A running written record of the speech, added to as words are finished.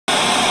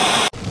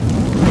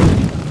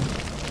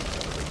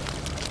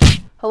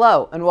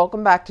Hello, and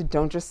welcome back to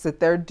Don't Just Sit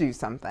There, Do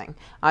Something.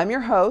 I'm your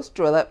host,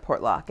 Joylette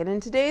Portlock, and in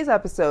today's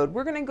episode,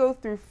 we're going to go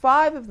through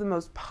 5 of the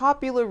most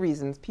popular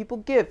reasons people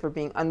give for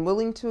being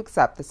unwilling to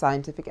accept the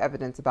scientific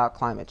evidence about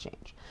climate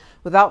change.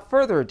 Without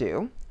further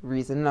ado,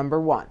 reason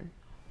number 1.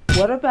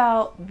 What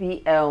about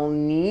the El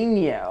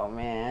Nino,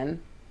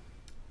 man?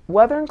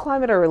 Weather and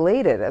climate are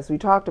related, as we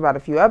talked about a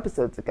few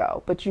episodes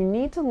ago, but you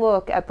need to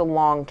look at the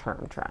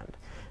long-term trend.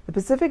 The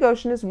Pacific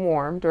Ocean is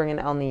warm during an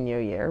El Nino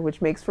year,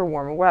 which makes for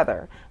warmer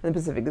weather, and the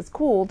Pacific is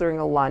cool during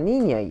a La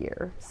Nina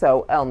year.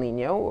 So El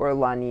Nino or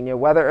La Nina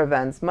weather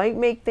events might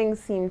make things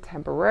seem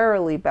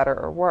temporarily better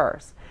or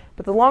worse,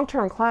 but the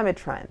long-term climate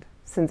trend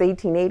since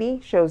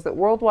 1880 shows that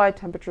worldwide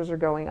temperatures are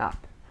going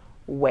up,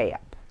 way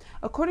up.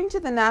 According to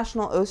the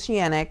National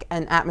Oceanic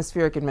and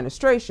Atmospheric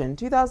Administration,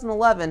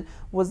 2011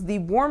 was the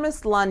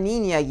warmest La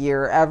Nina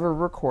year ever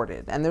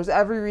recorded, and there's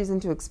every reason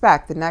to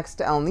expect the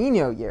next El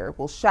Nino year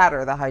will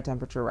shatter the high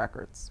temperature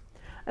records.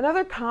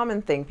 Another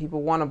common thing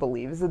people want to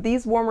believe is that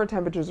these warmer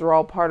temperatures are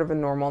all part of a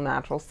normal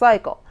natural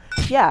cycle.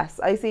 Yes,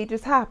 ice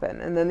ages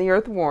happen, and then the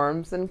Earth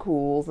warms and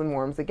cools and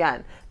warms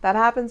again. That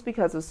happens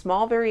because of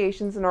small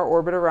variations in our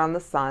orbit around the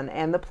Sun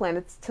and the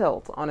planet's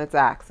tilt on its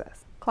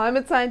axis.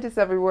 Climate scientists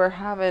everywhere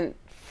haven't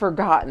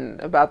forgotten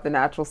about the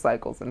natural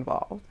cycles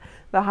involved.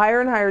 The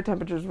higher and higher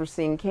temperatures we're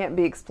seeing can't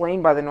be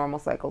explained by the normal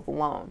cycles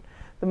alone.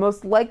 The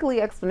most likely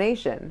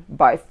explanation,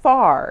 by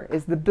far,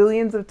 is the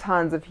billions of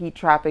tons of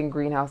heat-trapping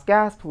greenhouse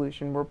gas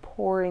pollution we're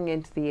pouring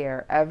into the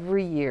air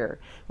every year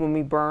when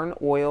we burn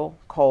oil,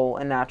 coal,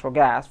 and natural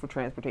gas for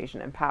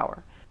transportation and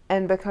power.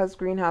 And because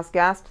greenhouse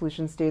gas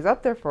pollution stays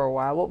up there for a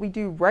while, what we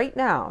do right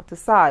now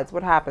decides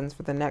what happens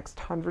for the next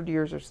 100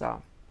 years or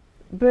so.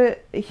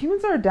 But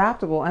humans are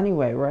adaptable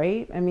anyway,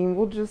 right? I mean,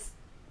 we'll just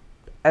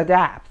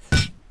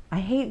adapt. I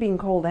hate being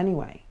cold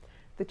anyway.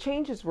 The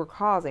changes we're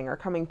causing are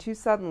coming too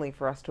suddenly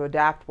for us to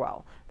adapt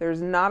well.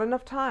 There's not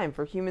enough time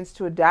for humans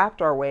to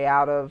adapt our way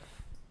out of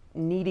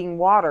needing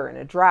water in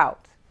a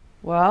drought.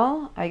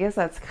 Well, I guess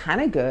that's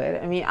kind of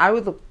good. I mean, I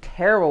would look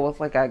terrible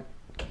with like a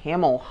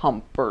camel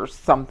hump or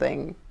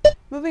something.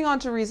 Moving on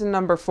to reason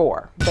number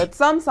 4, that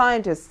some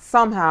scientists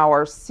somehow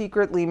are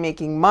secretly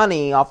making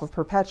money off of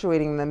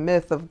perpetuating the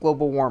myth of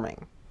global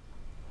warming.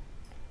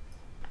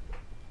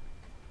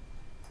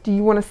 Do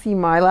you want to see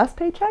my last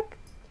paycheck?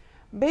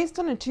 Based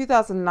on a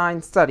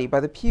 2009 study by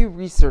the Pew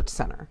Research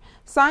Center,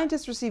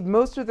 scientists receive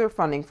most of their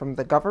funding from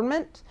the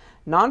government,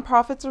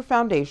 nonprofits or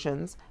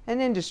foundations,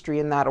 and industry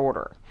in that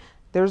order.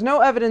 There's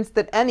no evidence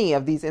that any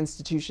of these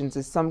institutions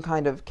is some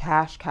kind of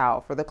cash cow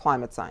for the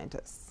climate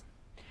scientists.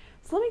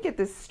 So let me get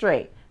this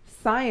straight.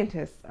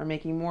 Scientists are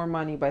making more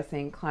money by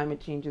saying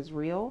climate change is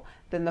real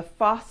than the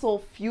fossil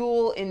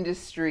fuel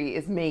industry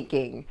is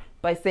making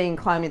by saying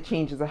climate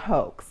change is a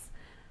hoax.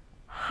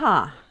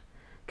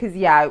 Because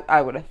yeah,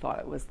 I would have thought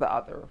it was the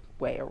other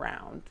way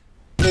around.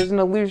 There's an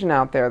illusion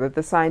out there that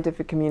the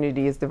scientific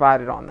community is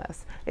divided on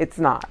this. It's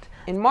not.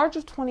 In March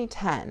of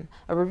 2010,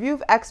 a review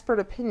of expert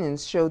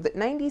opinions showed that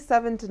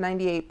 97 to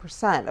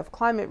 98% of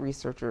climate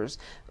researchers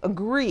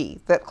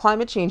agree that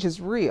climate change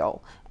is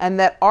real and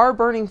that our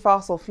burning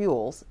fossil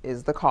fuels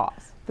is the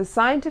cause. The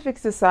scientific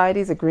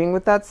societies agreeing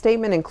with that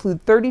statement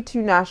include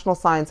 32 national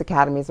science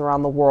academies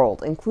around the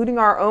world, including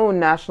our own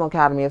National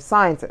Academy of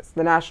Sciences,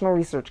 the National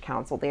Research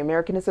Council, the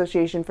American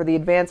Association for the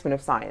Advancement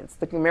of Science,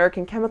 the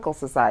American Chemical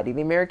Society,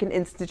 the American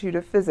Institute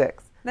of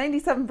Physics.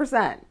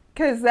 97%.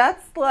 Because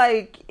that's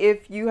like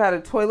if you had a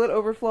toilet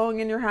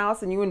overflowing in your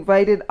house and you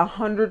invited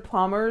 100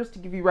 plumbers to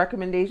give you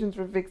recommendations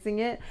for fixing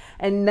it,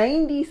 and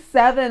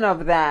 97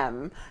 of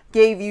them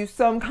gave you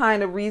some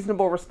kind of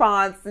reasonable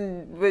response,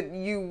 but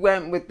you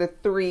went with the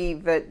 3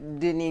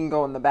 that didn't even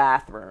go in the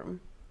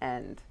bathroom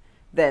and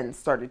then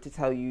started to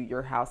tell you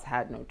your house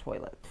had no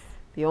toilet.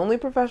 The only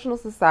professional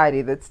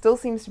society that still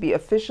seems to be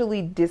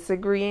officially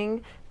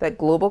disagreeing that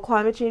global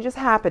climate change is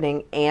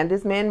happening and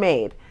is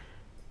man-made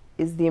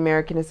is the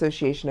American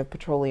Association of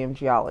Petroleum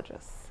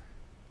Geologists.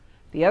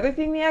 The other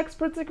thing the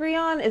experts agree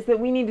on is that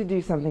we need to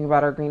do something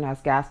about our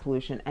greenhouse gas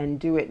pollution and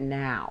do it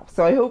now.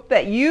 So I hope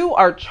that you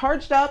are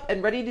charged up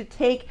and ready to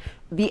take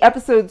the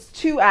episode's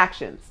 2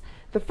 actions.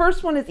 The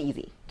first one is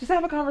easy. Just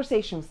have a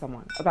conversation with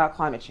someone about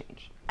climate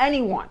change.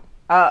 Anyone.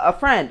 A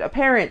friend, a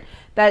parent,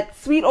 that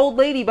sweet old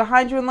lady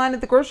behind you in line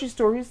at the grocery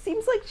store who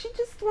seems like she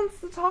just wants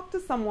to talk to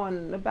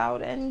someone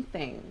about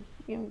anything.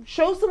 You know,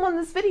 show someone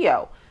this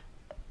video.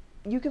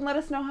 You can let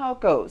us know how it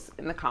goes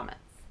in the comments.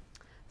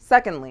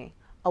 Secondly,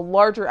 a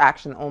larger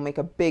action that will make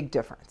a big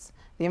difference.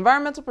 The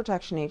Environmental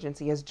Protection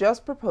Agency has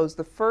just proposed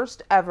the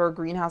first ever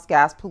greenhouse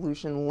gas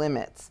pollution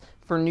limits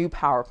for new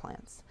power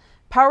plants.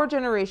 Power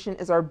generation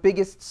is our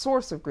biggest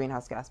source of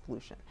greenhouse gas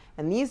pollution,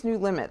 and these new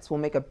limits will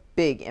make a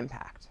big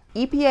impact.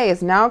 EPA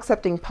is now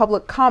accepting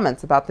public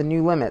comments about the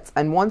new limits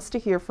and wants to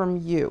hear from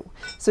you.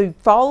 So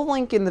follow the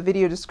link in the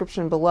video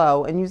description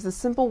below and use the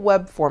simple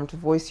web form to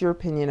voice your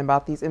opinion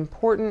about these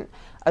important,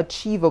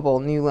 achievable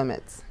new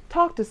limits.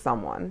 Talk to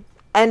someone,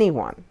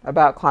 anyone,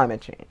 about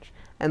climate change,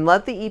 and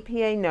let the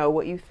EPA know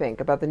what you think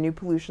about the new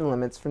pollution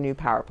limits for new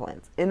power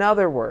plants. In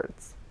other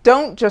words,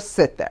 don't just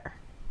sit there.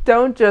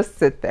 Don't just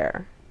sit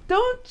there.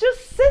 Don't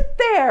just sit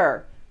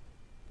there.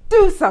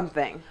 Do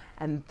something.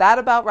 And that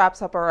about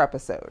wraps up our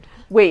episode.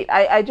 Wait,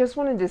 I just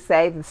wanted to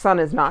say the sun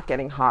is not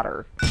getting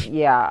hotter.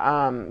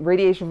 Yeah,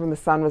 radiation from the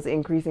sun was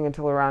increasing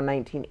until around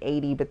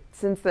 1980, but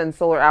since then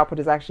solar output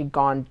has actually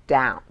gone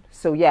down.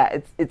 So yeah,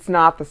 it's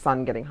not the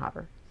sun getting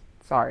hotter.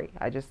 Sorry,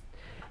 I just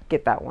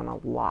get that one a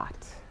lot.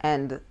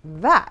 And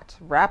that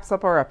wraps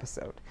up our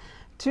episode.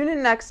 Tune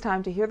in next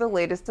time to hear the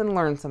latest and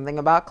learn something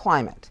about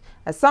climate.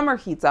 As summer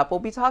heats up, we'll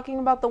be talking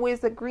about the ways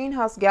that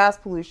greenhouse gas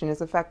pollution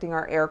is affecting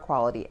our air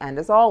quality, and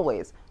as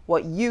always,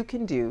 what you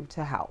can do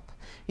to help.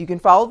 You can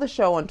follow the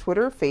show on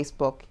Twitter,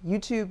 Facebook,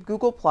 YouTube,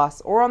 Google+,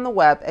 or on the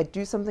web at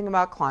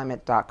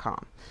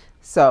dosomethingaboutclimate.com.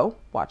 So,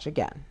 watch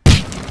again.